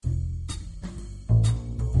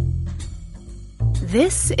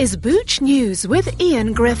This is Booch News with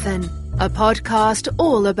Ian Griffin, a podcast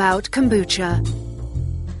all about kombucha.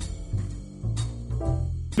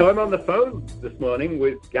 So I'm on the phone this morning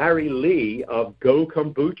with Gary Leigh of Go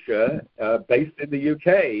Kombucha, based in the UK,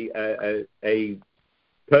 a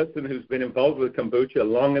person who's been involved with kombucha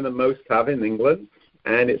longer than most have in England.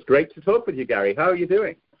 And it's great to talk with you, Gary. How are you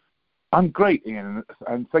doing? I'm great, Ian,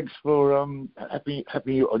 and thanks for having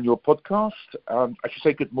me on your podcast. I should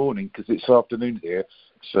say good morning because it's afternoon here,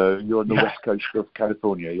 so you're on the west coast of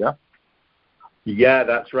California, yeah? Yeah,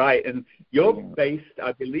 that's right. And you're based,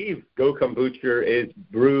 I believe, Go Kombucha is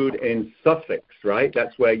brewed in Sussex, right?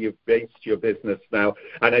 That's where you've based your business now.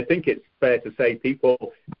 And I think it's fair to say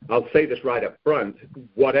I'll say this right up front,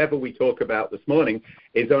 whatever we talk about this morning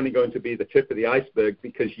is only going to be the tip of the iceberg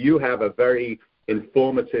because you have a very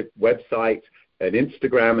informative website and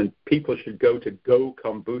Instagram, and people should go to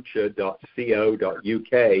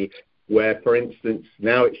gokombucha.co.uk, where, for instance,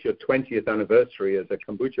 now it's your 20th anniversary as a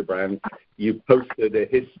kombucha brand. You've posted a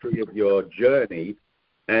history of your journey,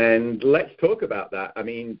 and let's talk about that. I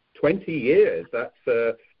mean, 20 years, that's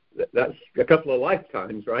a couple of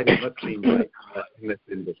lifetimes, right? It must seem like in this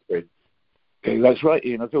industry. That's right,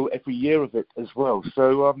 Ian. I do every year of it as well.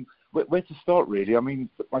 So where to start, really? I mean,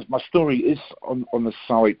 my story is on the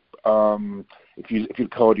site. If you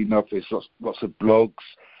look hard enough, there's lots of blogs.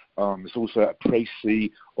 There's also a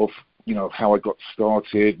précis of how I got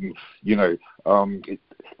started, and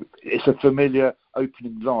it's a familiar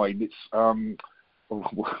opening line. It's I'm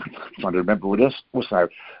trying to remember what else was now.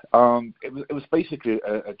 It was basically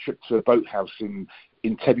a trip to a boathouse in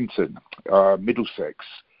Teddington, Middlesex,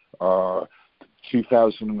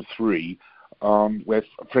 2003. Where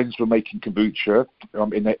friends were making kombucha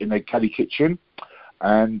in their caddy kitchen,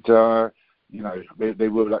 and they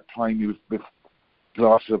were like plying me with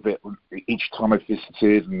glasses of it each time I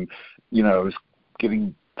visited, and I was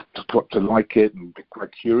getting to like it and be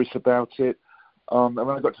quite curious about it. And when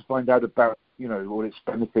I got to find out about all its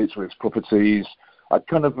benefits or its properties, I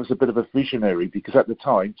kind of was a bit of a visionary because at the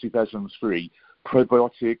time, 2003,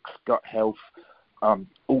 probiotics, gut health,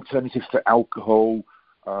 alternatives to alcohol,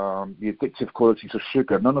 the addictive qualities of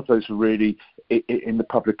sugar, none of those were really in the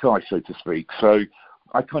public eye, so to speak. So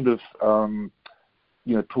I kind of,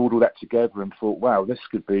 pulled all that together and thought, wow, this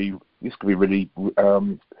could be really,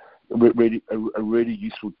 really a really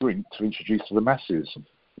useful drink to introduce to the masses.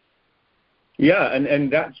 Yeah,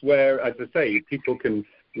 and that's where, as I say, people can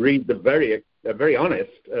read a very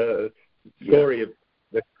honest story of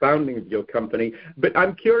the founding of your company. But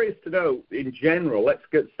I'm curious to know, in general, let's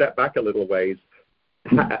step back a little ways.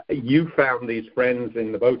 You found these friends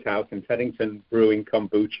in the boathouse in Teddington brewing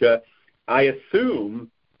kombucha. I assume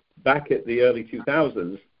back at the early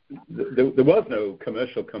 2000s, there was no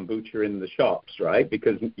commercial kombucha in the shops, right?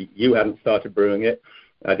 Because you hadn't started brewing it.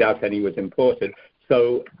 I doubt any was imported.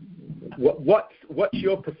 So what's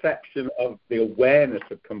your perception of the awareness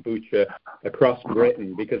of kombucha across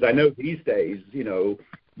Britain? Because I know these days, the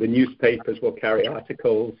newspapers will carry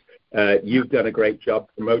articles. You've done a great job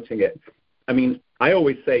promoting it. I mean, I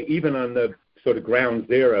always say, even on the sort of ground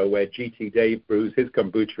zero where GT Dave brews his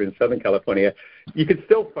kombucha in Southern California, you could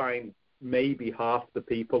still find maybe half the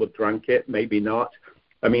people have drunk it, maybe not.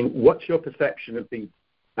 I mean, what's your perception of the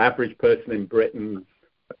average person in Britain's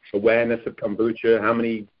awareness of kombucha? How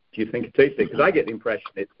many do you think it tastes? Because I get the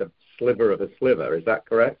impression it's a sliver of a sliver. Is that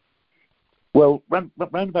correct? Well,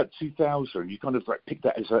 around about 2000, you kind of like picked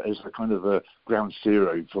that as a kind of a ground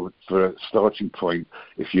zero for a starting point,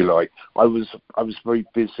 if you like. I was very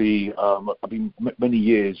busy. I've been many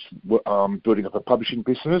years building up a publishing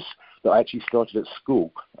business that I actually started at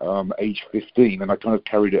school, age 15, and I kind of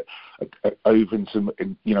carried it over into,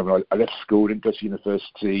 when I left school, didn't go to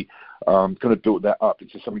university, kind of built that up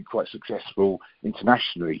into something quite successful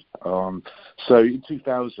internationally. So in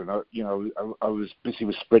 2000, I was busy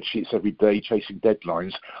with spreadsheets every day, chasing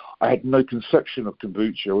deadlines. I had no conception of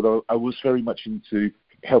kombucha, although I was very much into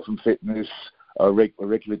health and fitness, a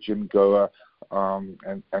regular gym goer,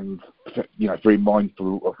 and very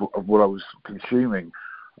mindful of what I was consuming.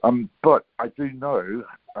 But I do know,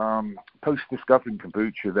 post-discovering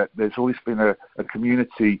kombucha, that there's always been a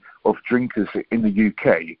community of drinkers in the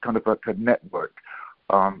UK, kind of like a network.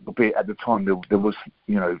 Albeit at the time there was,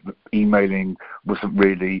 emailing wasn't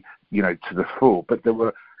really, to the full. But there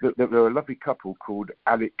were a lovely couple called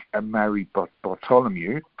Alec and Mary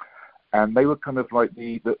Bartholomew, and they were kind of like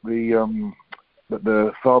the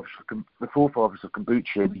forefathers of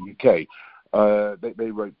kombucha in the UK.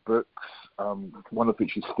 They wrote books, one of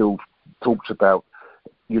which is still talked about,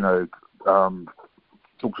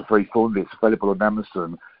 talked very fondly. It's available on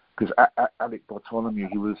Amazon because Alec Bartholomew,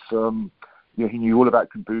 he was he knew all about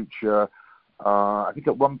kombucha. I think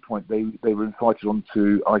at one point they were invited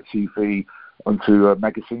onto ITV, onto a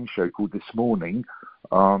magazine show called This Morning.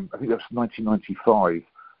 I think that was 1995,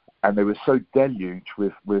 and they were so deluged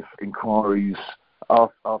with inquiries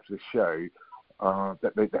after the show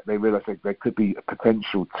that they realised there could be a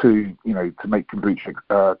potential to make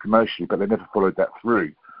kombucha commercially, but they never followed that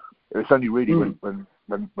through. It was only really when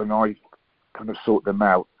I kind of sought them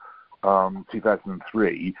out,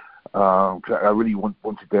 2003. I really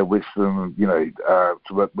wanted their wisdom, to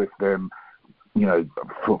work with them,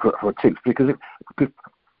 for tips, because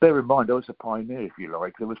bear in mind, I was a pioneer, if you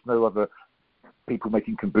like. There was no other people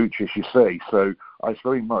making kombucha, as you say, so I was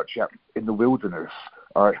very much out in the wilderness.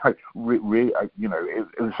 It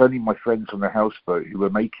was only my friends on the houseboat who were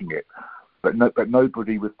making it, but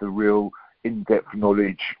nobody with the real in-depth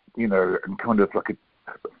knowledge, and kind of like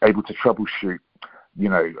able to troubleshoot,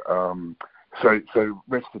 So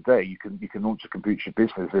rest of the day, you can launch a kombucha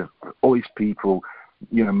business. There's always people,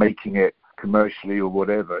 making it commercially or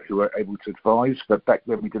whatever, who are able to advise. But back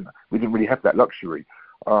then, we didn't really have that luxury.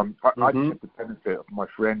 I had the benefit of my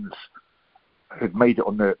friends who had made it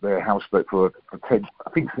on their houseboat for 10, I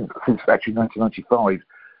think since actually 1995.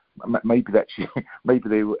 Maybe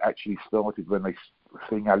they were actually started when they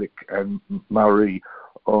sing Alec and Murray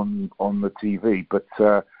on the TV, but.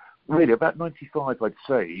 Really, about 95, I'd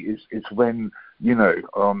say, is when,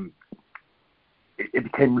 it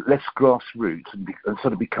became less grassroots and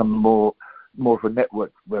sort of become more of a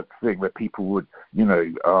network thing where people would, I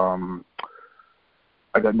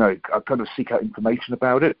don't know, kind of seek out information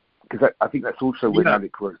about it. Because I think that's also when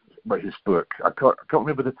Alec wrote his book. I can't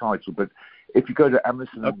remember the title, but if you go to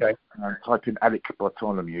Amazon and type in Alec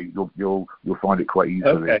Bartholomew, you'll find it quite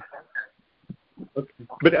easily. Okay.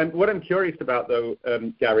 But what I'm curious about, though,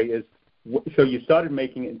 Gary, is so you started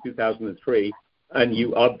making it in 2003, and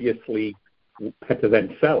you obviously had to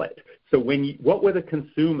then sell it. So what were the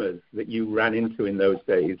consumers that you ran into in those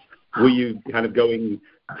days? Were you kind of going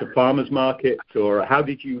to farmers markets, or how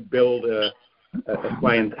did you build a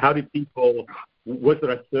client? How did people? Was there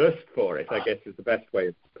a thirst for it, I guess is the best way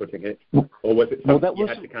of putting it, or was it something you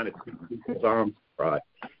had to kind of speak to people's arms? Right.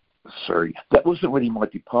 Sorry, that wasn't really my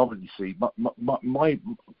department, you see.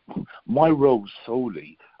 My role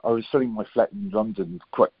solely, I was selling my flat in London,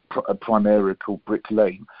 quite a prime area called Brick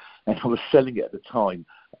Lane, and I was selling it at the time.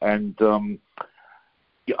 And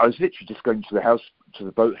I was literally just going to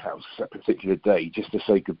the boathouse that particular day, just to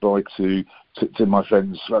say goodbye to my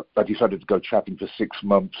friends. I decided to go travelling for 6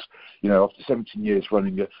 months. After 17 years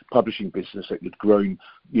running a publishing business that had grown,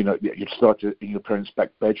 you'd started in your parents'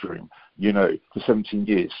 back bedroom, for 17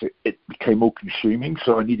 years. It became all consuming,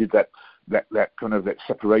 so I needed that kind of that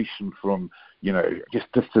separation from, just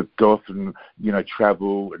to go off and,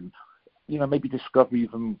 travel and, maybe discover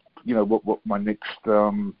even, what my next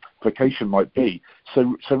vocation might be.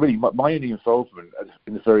 So really, my only involvement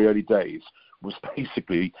in the very early days was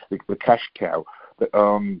basically the cash cow. But,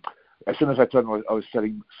 as soon as I told them I was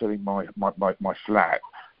selling my flat,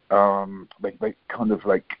 they kind of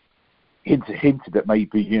like hinted that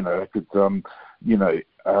maybe I could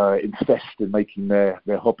invest in making their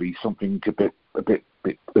hobby something a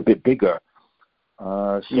bit bigger.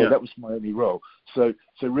 That was my only role. So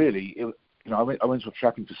really, I went to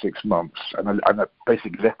trapping for 6 months, and I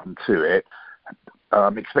basically left them to it.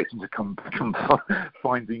 Expecting to come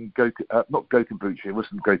finding not Go Kombucha. It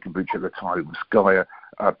wasn't Go Kombucha at the time. It was Gaia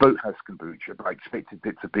Boathouse Kombucha. But I expected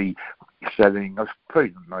it to be selling. I was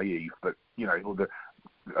very naive, but all the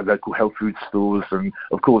local health food stores, and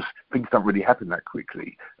of course things don't really happen that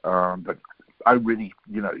quickly. But I really,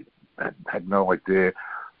 had no idea,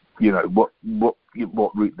 what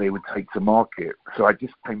route they would take to market. So I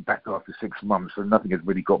just came back after 6 months, and nothing had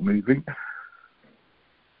really got moving.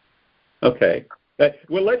 Okay.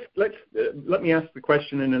 Well, let me ask the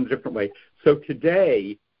question in a different way. So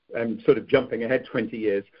today, I'm sort of jumping ahead 20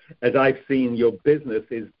 years, as I've seen, your business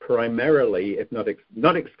is primarily, if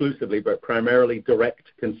not exclusively, but primarily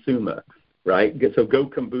direct consumer, right? So Go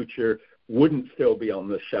Kombucha wouldn't still be on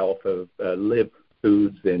the shelf of Live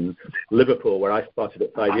Foods in Liverpool, where I started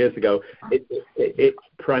it 5 years ago. It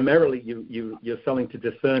primarily you're selling to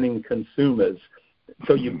discerning consumers.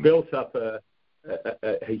 So you've built up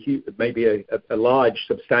maybe a large,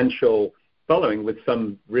 substantial following with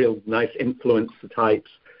some real nice influencer types.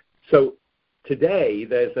 So today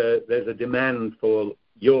there's a demand for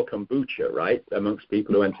your kombucha, right, amongst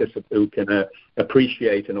people who can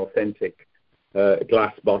appreciate an authentic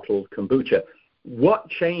glass bottled kombucha. What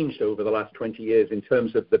changed over the last 20 years in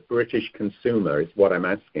terms of the British consumer is what I'm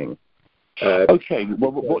asking. Okay.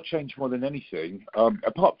 Well, what changed more than anything,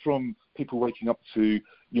 apart from people waking up to,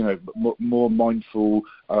 more mindful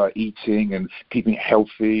eating and keeping it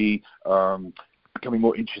healthy, becoming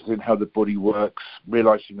more interested in how the body works,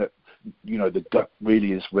 realizing that, the gut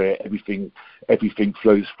really is where everything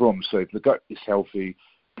flows from. So if the gut is healthy,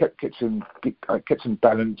 gets in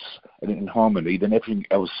balance and in harmony, then everything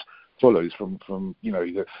else follows from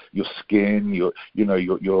your skin, your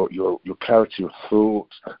clarity of thought,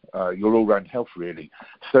 your all-round health, really.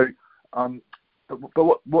 So,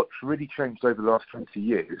 but what's really changed over the last 20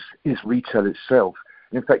 years is retail itself.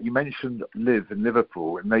 In fact, you mentioned Liv in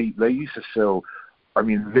Liverpool, and they used to sell,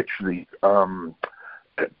 literally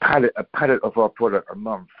a pallet of our product a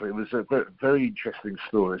month. It was a very interesting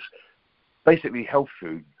store. It's basically health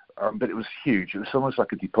food, but it was huge. It was almost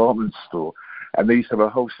like a department store. And they used to have a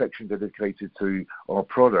whole section dedicated to our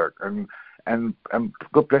product, and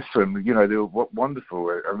God bless them, they were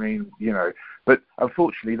wonderful. But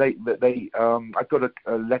unfortunately, they I got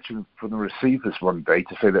a letter from the receivers one day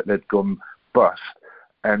to say that they'd gone bust,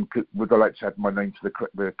 and would I like to add my name to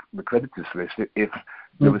the creditors list if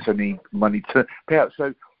there was any money to pay out.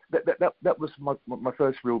 So that was my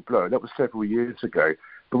first real blow. That was several years ago.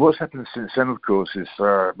 But what's happened since then, of course, is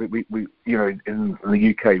we in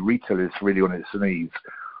the UK, retail is really on its knees.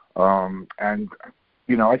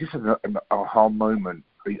 I just had an aha moment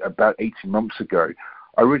about 18 months ago.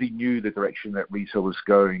 I really knew the direction that retail was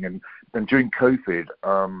going, and during COVID,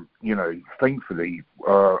 thankfully,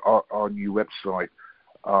 our new website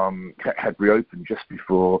had reopened just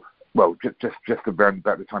before, just around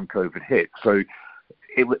about the time COVID hit. So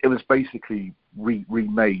it was basically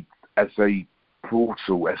remade as a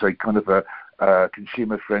portal, as a kind of a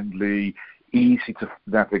consumer-friendly, easy to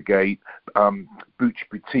navigate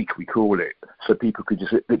boutique, we call it. So people could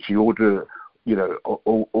just literally order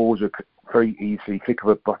very easy, click of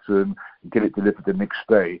a button, and get it delivered the next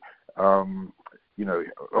day.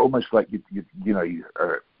 Almost like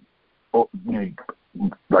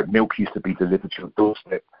like milk used to be delivered to your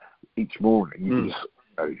doorstep each morning.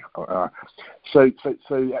 So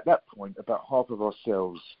at that point, about half of our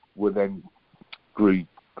sales were then grew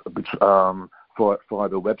via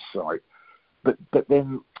the website. But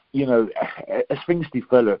then, as things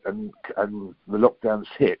developed and the lockdowns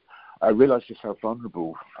hit, I realised just how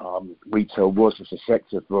vulnerable retail was as a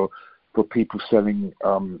sector for people selling,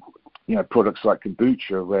 products like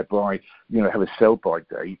kombucha, whereby, have a sell-by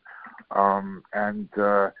date.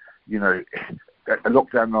 A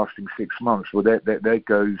lockdown lasting 6 months, well, there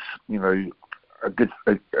goes, a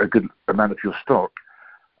good amount of your stock.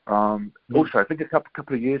 Also, I think a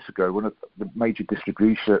couple of years ago, one of the major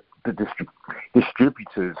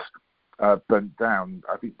distributors burnt down.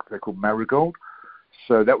 I think they're called Marigold.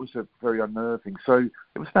 So that was a very unnerving. So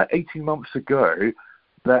it was about 18 months ago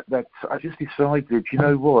that I just decided, you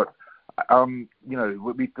know what,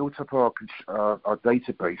 we built up our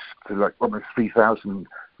database to like almost 3,000,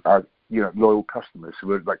 loyal customers who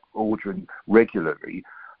were like ordering regularly.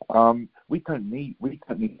 We don't need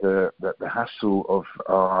the hassle of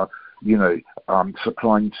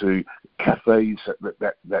supplying to cafes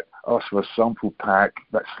that ask for a sample pack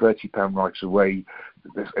that's £30 right away.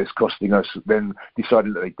 It's costing us, then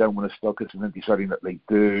deciding that they don't want to stock us, and then deciding that they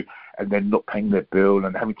do, and then not paying their bill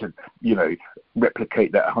and having to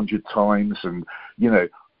replicate that 100 times. And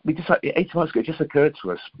we just 18 months ago, it just occurred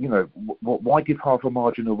to us, why give half a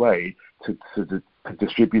margin away to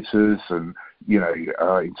distributors and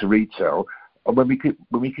into retail, and when we could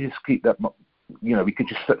just keep that, we could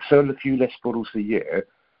just sell a few less bottles a year,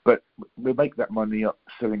 but we make that money up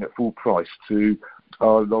selling at full price to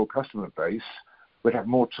our loyal customer base. We'd have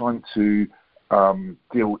more time to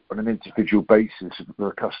deal on an individual basis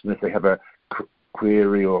with a customer if they have a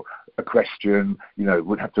query or a question.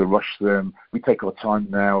 We'd have to rush them. We take our time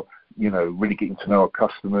now, really getting to know our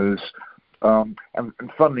customers. And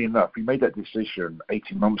funnily enough, we made that decision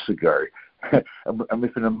 18 months ago, and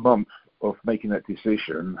within a month of making that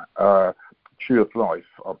decision, True of Life,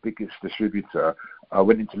 our biggest distributor,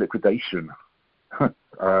 went into liquidation. That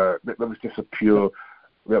was a pure.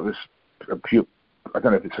 I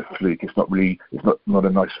don't know if it's a fluke. It's not a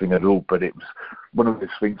nice thing at all. But it was one of those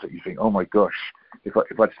things that you think, oh my gosh, if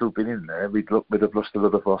I'd still been in there, we'd have lost a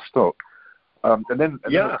lot of our stock. And then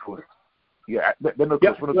of course,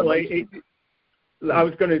 one of the. I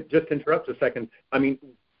was going to just interrupt a second. I mean,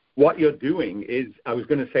 what you're doing is, I was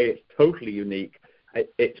going to say it's totally unique.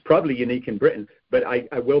 It's probably unique in Britain, but I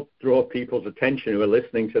will draw people's attention who are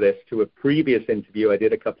listening to this to a previous interview I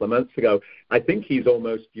did a couple of months ago. I think he's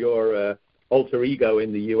almost your alter ego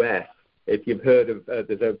in the US. if you've heard of,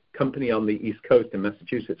 there's a company on the East Coast in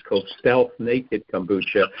Massachusetts called Stealth Naked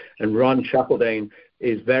Kombucha, and Ron Chapeldane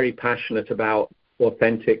is very passionate about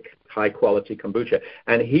authentic, high-quality kombucha.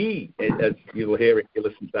 And he, as you will hear if you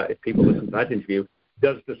listen to that, if people listen to that interview,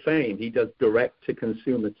 does the same. He does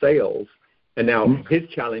direct-to-consumer sales. And now his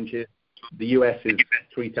challenge is the U.S. is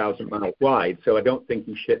 3,000 miles wide, so I don't think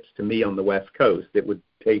he ships to me on the West Coast. It would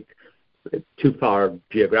take too far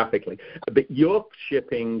geographically. But your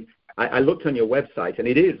shipping, I looked on your website, and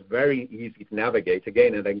it is very easy to navigate.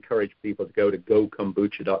 Again, I'd encourage people to go to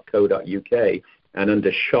gokombucha.co.uk, and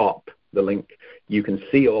under shop, the link, you can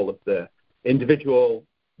see all of the individual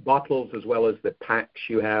bottles as well as the packs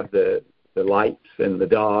you have, the lights and the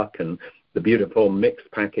dark and the beautiful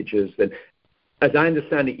mixed packages. And as I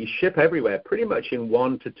understand it, you ship everywhere pretty much in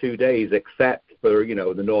 1 to 2 days, except for,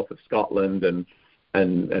 the north of Scotland and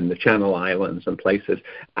the Channel Islands and places.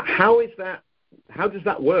 How does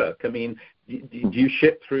that work? I mean, do you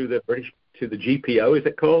ship through the British to the GPO, is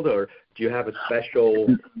it called, or do you have a special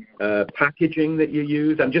packaging that you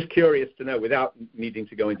use? I'm just curious to know, without needing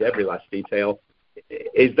to go into every last detail,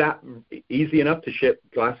 is that easy enough to ship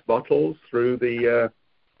glass bottles through the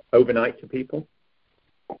overnight to people?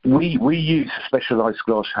 We use a specialised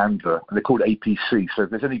glass handler, and they're called APC. So if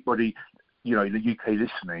there's anybody, in the UK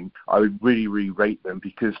listening, I would really, really rate them,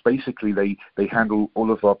 because basically they handle all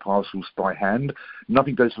of our parcels by hand.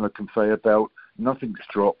 Nothing goes on a conveyor belt. Nothing's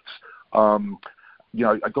dropped. I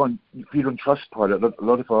go on, if you on Trustpilot, a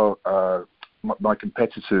lot of our my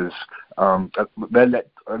competitors, a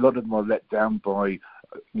lot of them are let down by,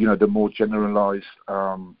 the more generalised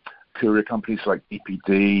courier companies like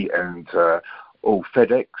DPD and or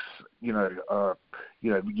FedEx.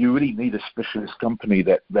 You really need a specialist company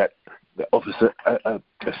that offers a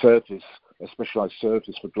service, a specialised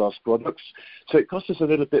service for glass products. So it costs us a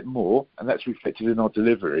little bit more, and that's reflected in our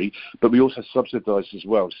delivery, but we also subsidise as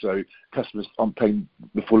well. So customers aren't paying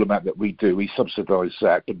the full amount that we do. We subsidise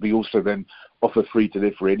that, but we also then offer free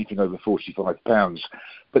delivery, anything over £45.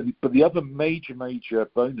 But the other major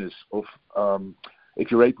bonus of if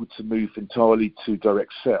you're able to move entirely to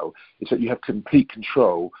direct sell is that you have complete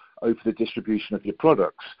control over the distribution of your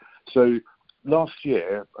products. So last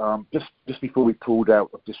year, just before we pulled out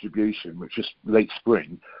of distribution, which was late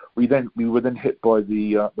spring, we were then hit by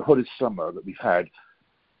the hottest summer that we've had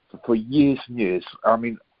for years and years. I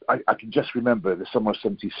mean, I can just remember the summer of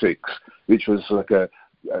 '76, which was like a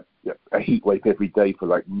heat wave every day for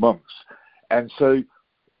like months. And so,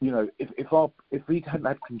 if we hadn't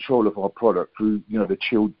had control of our product through, the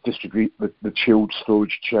chilled the chilled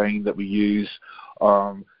storage chain that we use,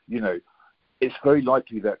 it's very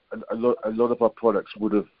likely that a lot of our products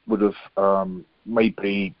would have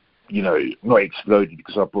maybe, not exploded,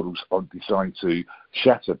 because our bottles aren't designed to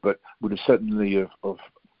shatter, but would have certainly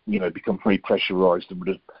become very pressurized and would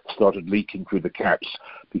have started leaking through the caps,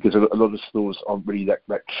 because a lot of stores aren't really that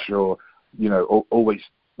sure, always.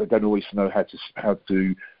 They don't always know how to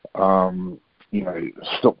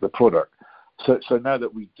stock the product. So now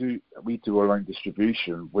that we do our own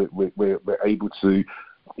distribution, we're able to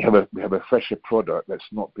have a fresher product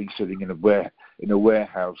that's not been sitting in a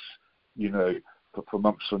warehouse, for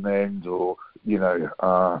months on end, or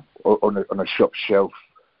on a shop shelf,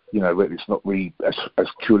 where it's not really as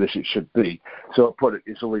cool as it should be. So our product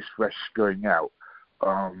is always fresh going out.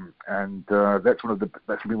 And that's one of the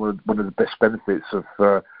best benefits of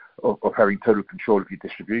having total control of your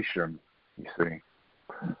distribution, you see.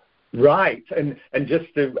 Right, and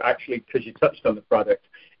just to actually, because you touched on the product,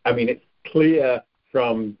 I mean, it's clear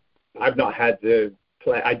from, I've not had the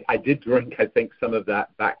play, I did drink, I think, some of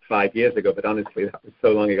that back 5 years ago, but honestly, that was so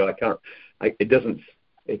long ago, it doesn't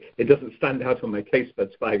stand out on my taste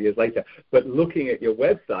buds 5 years later. But looking at your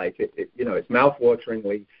website, it's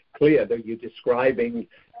mouth-wateringly clear that you're describing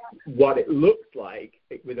what it looks like,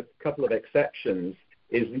 with a couple of exceptions,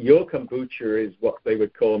 is your kombucha is what they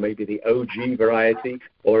would call maybe the OG variety,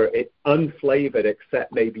 or it's unflavored,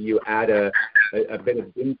 except maybe you add a bit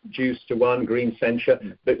of juice to one, green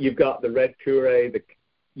sencha. But you've got the red Kure, the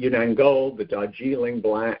Yunnan Gold, the Darjeeling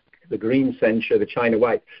Black, the green sencha, the China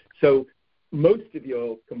White. So most of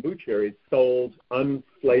your kombucha is sold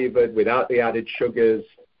unflavored, without the added sugars,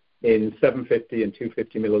 in 750 and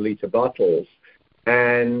 250 milliliter bottles.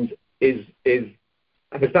 And has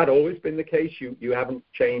that always been the case? You haven't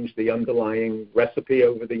changed the underlying recipe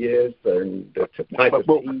over the years, and the type of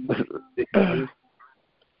tea that you use?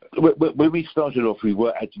 When we started off, we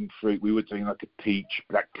were adding fruit. We were doing like a peach,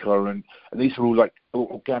 blackcurrant, and these are all like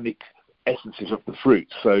organic essences of the fruit.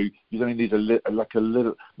 So you only need a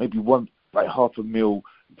little, maybe half a ml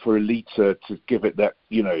for a litre to give it that,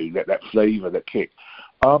 that flavour, that kick.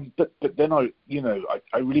 But then I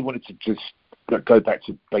really wanted to just go back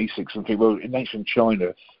to basics and think, well, in ancient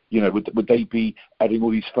China, would they be adding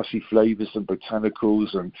all these fussy flavors and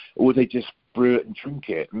botanicals, or would they just brew it and drink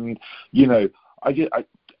it? And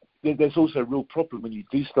there's also a real problem when you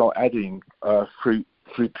do start adding fruit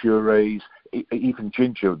purees, even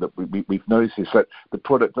ginger. That we've noticed that the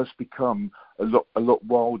product does become a lot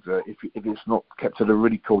wilder if it's not kept at a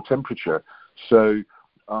really cold temperature. So,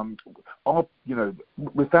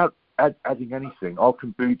 without adding anything, our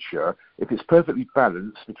kombucha, if it's perfectly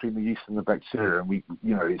balanced between the yeast and the bacteria, and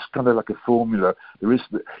it's kind of like a formula. There is,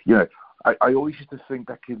 I always used to think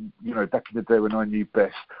back in the day when I knew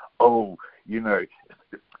best.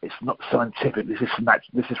 It's not scientific. This is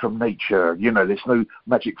from nature. There's no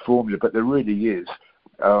magic formula, but there really is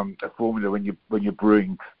a formula when you're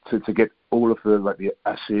brewing to get all of the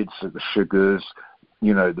acids, the sugars,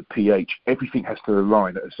 the pH. Everything has to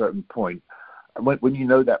align at a certain point. And when you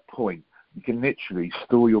know that point, you can literally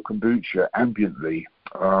store your kombucha ambiently,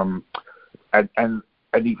 and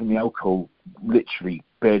even the alcohol literally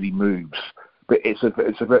barely moves. But it's a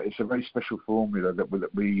very special formula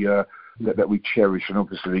that we cherish and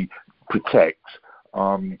obviously protect.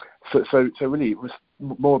 So really, it was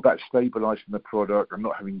more about stabilising the product and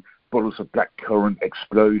not having bottles of blackcurrant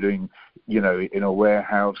exploding, in a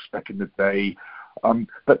warehouse back in the day.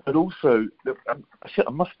 But also,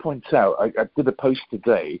 I must point out, I did a post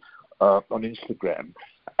today on Instagram,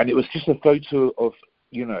 and it was just a photo of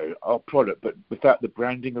our product, but without the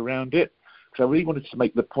branding around it. Because I really wanted to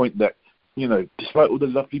make the point that despite all the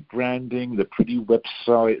lovely branding, the pretty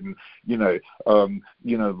website, and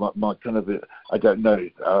my kind of I don't know,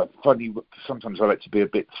 funny. Sometimes I like to be a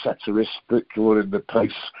bit satiristic all in the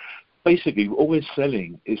posts. Basically, all we're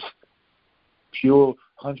selling is pure,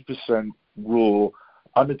 100% raw,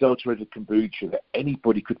 unadulterated kombucha that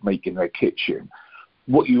anybody could make in their kitchen.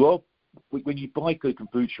 When you buy good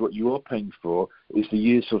kombucha, what you are paying for is the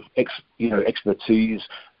years of expertise,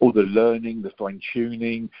 all the learning, the fine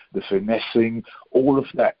tuning, the finessing, all of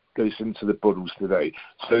that goes into the bottles today.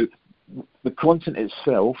 So the content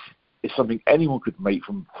itself is something anyone could make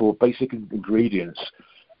for basic ingredients,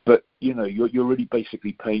 but you're really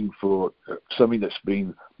basically paying for something that's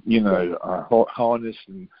been harnessed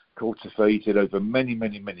and cultivated over many,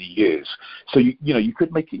 many, many years. So you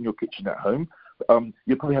could make it in your kitchen at home.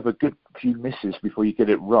 You'll probably have a good few misses before you get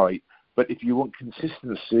it right. But if you want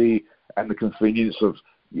consistency and the convenience of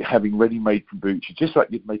having ready-made kombucha, just like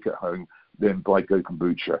you'd make at home, then buy Go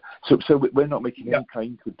Kombucha. So we're not making any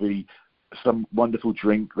claim to be some wonderful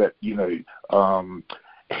drink that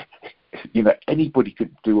anybody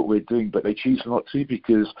could do what we're doing, but they choose not to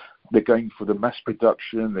because they're going for the mass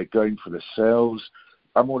production, they're going for the sales.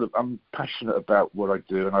 I'm passionate about what I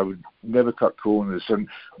do, and I would never cut corners. And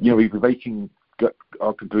we've been making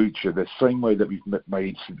our kombucha the same way that we've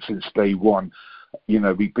made since day one.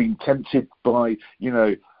 We've been tempted by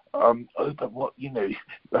but what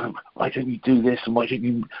why don't you do this, and why don't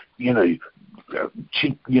you use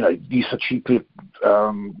a cheaper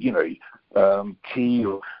key,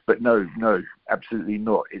 but no, absolutely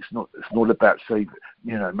not. It's not about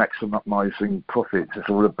maximizing profits. It's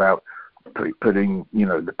all about putting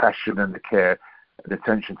the passion and the care and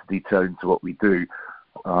attention to detail into what we do.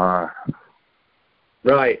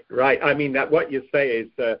 Right. I mean, what you say is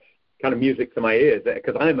kind of music to my ears,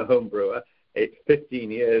 because I'm a home brewer. It's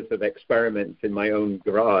 15 years of experiments in my own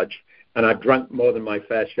garage, and I've drunk more than my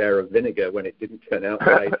fair share of vinegar when it didn't turn out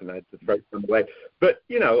right, and I had to throw some away. But,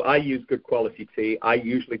 I use good quality tea. I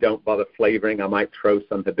usually don't bother flavoring. I might throw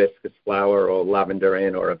some hibiscus flower or lavender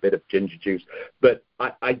in, or a bit of ginger juice. But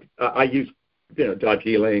I use,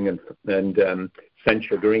 Darjeeling and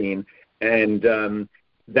Sencha Green, and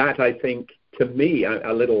that, I think, to me,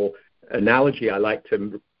 a little analogy I like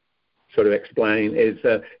to sort of explain is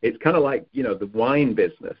it's kind of like, the wine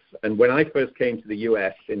business. And when I first came to the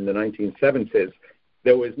U.S. in the 1970s,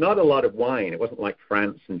 there was not a lot of wine. It wasn't like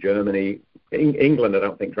France and Germany. England, I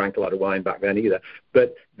don't think, drank a lot of wine back then either.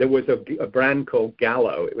 But there was a brand called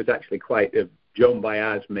Gallo. It was actually quite, Joan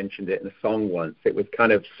Baez mentioned it in a song once. It was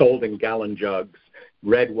kind of sold in gallon jugs,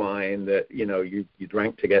 red wine that, you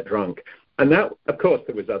drank to get drunk. And that, of course,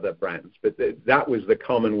 there was other brands, but that was the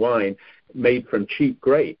common wine made from cheap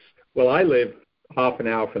grapes. Well, I live half an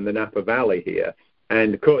hour from the Napa Valley here,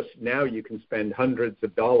 and, of course, now you can spend hundreds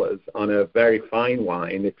of dollars on a very fine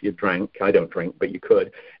wine if you drank. I don't drink, but you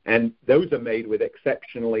could. And those are made with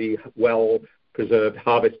exceptionally well-preserved,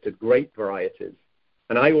 harvested grape varieties.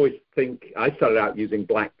 And I always think I started out using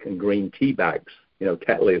black and green tea bags,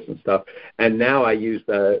 Tetleys and stuff, and now I use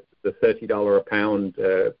the $30 a pound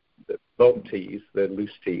bulk teas, the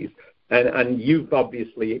loose teas, And you've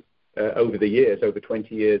obviously, over the years, over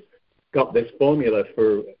 20 years, got this formula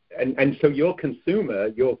for, and so your consumer,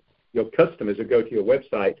 your customers who go to your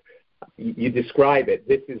website, you describe it.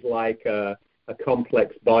 This is like a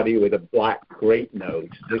complex body with a black grape note.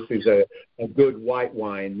 This is a good white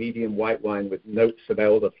wine, medium white wine with notes of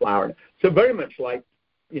elderflower. So very much like,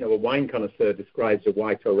 a wine connoisseur describes a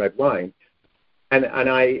white or red wine. And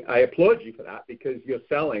I applaud you for that, because you're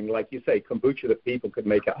selling, like you say, kombucha that people could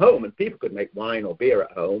make at home, and people could make wine or beer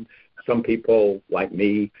at home. Some people, like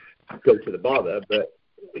me, go to the bother, but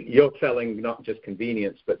you're selling not just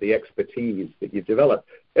convenience, but the expertise that you've developed.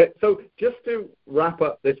 So just to wrap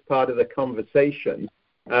up this part of the conversation,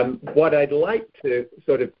 what I'd like to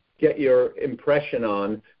sort of get your impression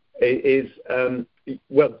on is,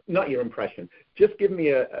 well, not your impression, just give me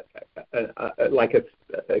a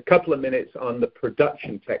couple of minutes on the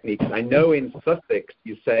production techniques. I know in Sussex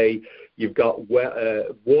you say you've got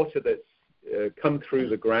water that's come through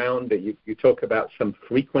the ground, that you talk about some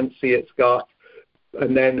frequency it's got.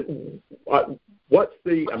 And then what's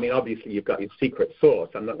obviously you've got your secret sauce.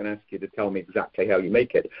 I'm not going to ask you to tell me exactly how you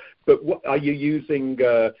make it. But what, are you using,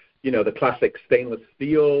 the classic stainless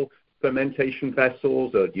steel fermentation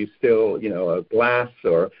vessels, or do you still, a glass,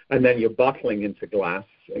 and then you're bottling into glass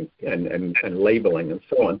and labeling and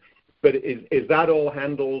so on. But is that all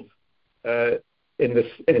handled in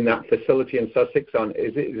that facility in Sussex?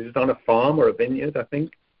 Is it on a farm or a vineyard, I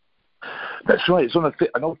think? That's right. It's on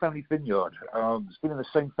an old family vineyard. It's been in the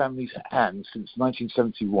same family's hands since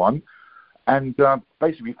 1971. And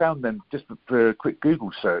basically, we found them just for a quick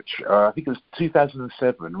Google search. I think it was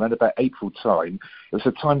 2007, around about April time. It was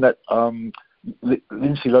the time that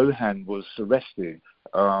Lindsay Lohan was arrested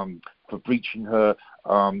for breaching her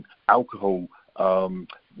alcohol,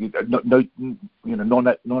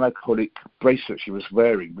 non-alcoholic bracelet she was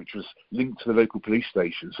wearing, which was linked to the local police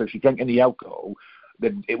station. So if she drank any alcohol,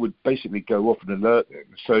 then it would basically go off and alert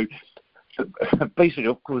them. So basically,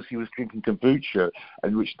 of course, he was drinking kombucha,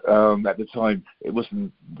 and which at the time it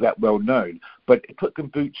wasn't that well known. But it put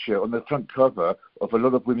kombucha on the front cover of a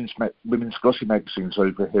lot of women's glossy magazines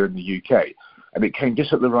over here in the UK, and it came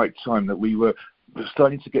just at the right time that we were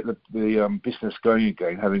starting to get the business going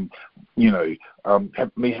again, having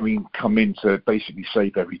having come in to basically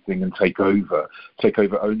save everything and take over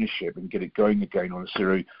ownership and get it going again on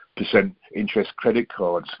 0% interest credit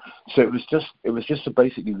cards. So it was just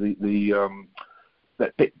basically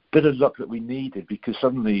that bit of luck that we needed, because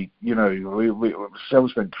suddenly we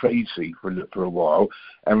sales went crazy for a while,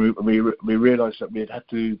 and we realised that we had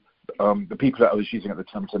to the people that I was using at the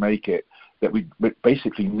time to make it, that we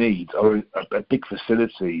basically need a big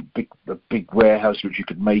facility, a big warehouse which you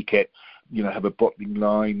could make it, have a bottling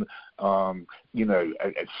line, a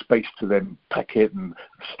space to then pack it and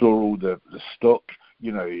store all the stock,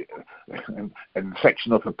 and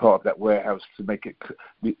section off a part of that warehouse to make it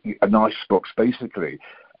a nice box, basically.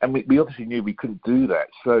 And we obviously knew we couldn't do that.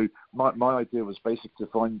 So my idea was basically to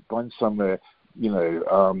find somewhere,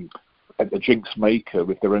 a drinks maker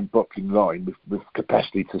with their own bottling line with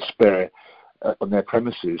capacity to spare on their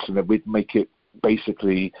premises, and then we'd make it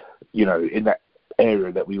basically, in that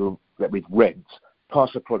area that we'd rent,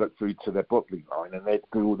 pass the product through to their bottling line, and they'd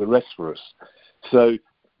do all the rest for us. So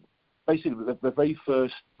basically, the very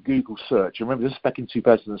first Google search, I remember this back in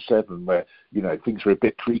 2007, where things were a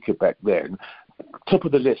bit creaky back then. Top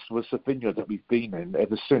of the list was the vineyard that we've been in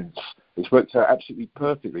ever since. It's worked out absolutely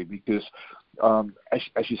perfectly because,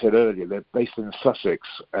 as you said earlier, they're based in Sussex,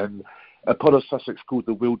 and a part of Sussex called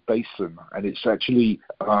the Weald Basin, and it's actually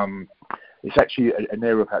an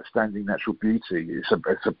area of outstanding natural beauty. It's an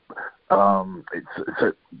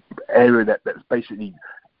area that's basically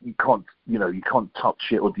you can't touch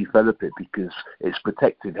it or develop it because it's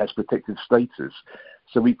protected, has protected status.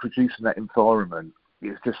 So we produce in that environment.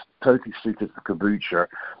 It's just totally suited for kombucha.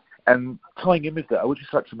 And tying in with that, I would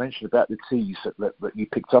just like to mention about the teas that you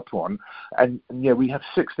picked up on. And yeah, we have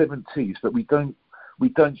 6 different teas, but we don't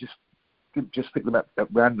just pick them up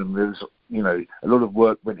at random. There's a lot of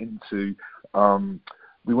work went into.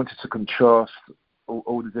 We wanted to contrast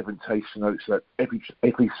all the different taste notes, that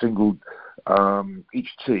every single each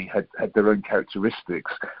tea had their own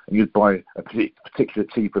characteristics, and you'd buy a particular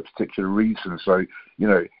tea for a particular reason. So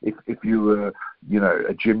if you were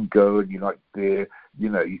a gym goer and you like beer,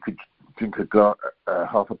 you could drink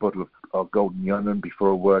half a bottle of Golden Yunnan before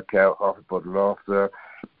a workout, half a bottle after.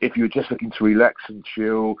 If you were just looking to relax and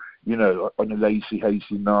chill, on a lazy,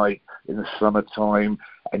 hazy night in the summertime,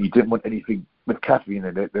 and you didn't want anything with caffeine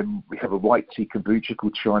in it, then we have a white tea kombucha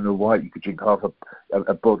called China White. You could drink half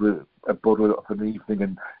a bottle of an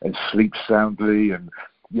evening and sleep soundly, and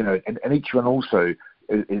each one also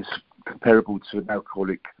is comparable to an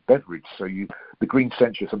alcoholic beverage. So the green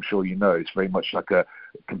century, I'm sure you know, is very much like it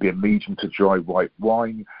can be a medium to dry white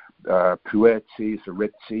wine. Pu'er tea is a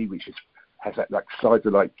red tea, which has that like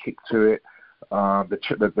cider-like kick to it.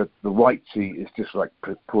 The white tea is just like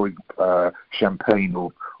pouring champagne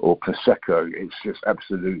or prosecco. It's just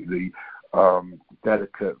absolutely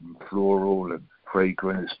delicate and floral and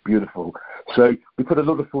fragrant. It's beautiful. So we put a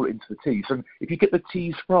lot of thought into the teas. And if you get the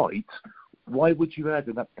teas right, why would you add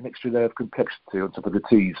an extra layer of complexity on top of the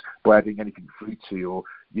teas by adding anything fruity or,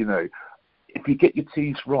 if you get your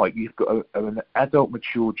teas right, you've got an adult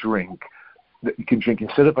mature drink that you can drink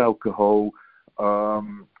instead of alcohol,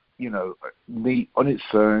 neat on its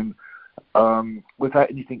own, without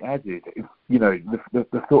anything added.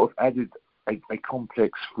 The thought of added a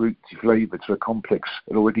complex fruity flavour to an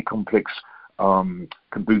already complex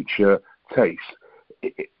kombucha taste,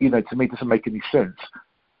 to me doesn't make any sense.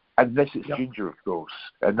 Unless it's ginger, of course,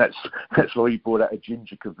 and that's why we brought out a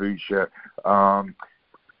ginger kombucha.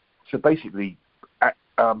 So basically,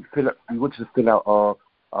 we wanted to fill out our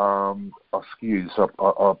SKUs,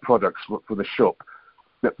 our products for the shop,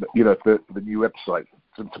 for the new website,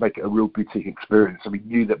 to make it a real boutique experience. And we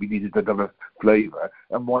knew that we needed another flavour,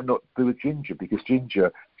 and why not do a ginger? Because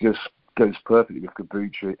ginger just goes perfectly with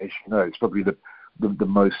kombucha, as you know. It's probably the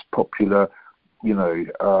most popular,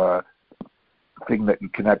 thing that you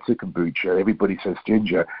can add to kombucha. Everybody says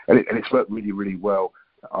ginger, and it's worked really, really well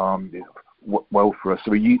for us. So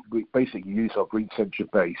we basically use our green century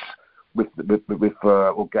base with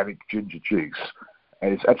organic ginger juice,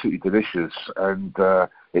 and it's absolutely delicious. And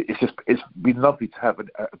it's been lovely to have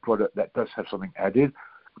a product that does have something added,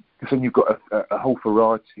 because then you've got a whole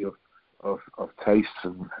variety of tastes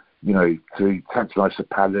and to tantalise the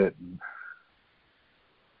palate.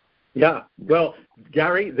 Yeah, well,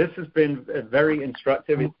 Gary, this has been very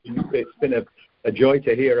instructive. It's been a joy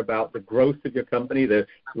to hear about the growth of your company, the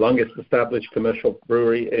longest established commercial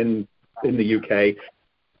brewery in the UK.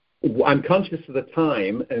 I'm conscious of the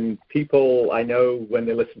time, and people I know when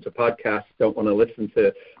they listen to podcasts don't want to listen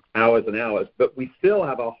to hours and hours, but we still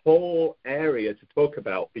have a whole area to talk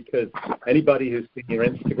about, because anybody who's seen your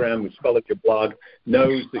Instagram, who's followed your blog,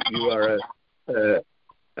 knows that you are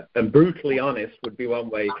and brutally honest would be one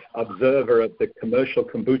way, observer of the commercial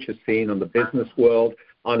kombucha scene on the business world,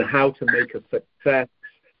 on how to make a success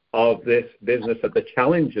of this business, of the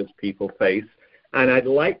challenges people face. And I'd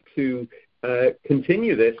like to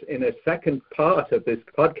continue this in a second part of this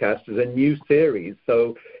podcast as a new series.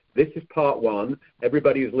 So this is part one.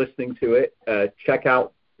 Everybody who's listening to it, check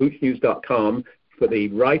out boochnews.com for the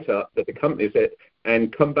write-up that accompanies it,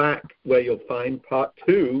 and come back where you'll find part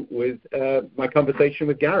two with my conversation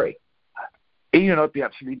with Gary. Ian, I'd be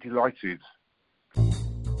absolutely delighted.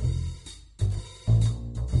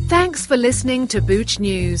 Thanks for listening to Booch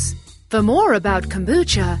News. For more about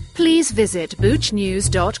kombucha, please visit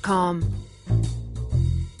boochnews.com.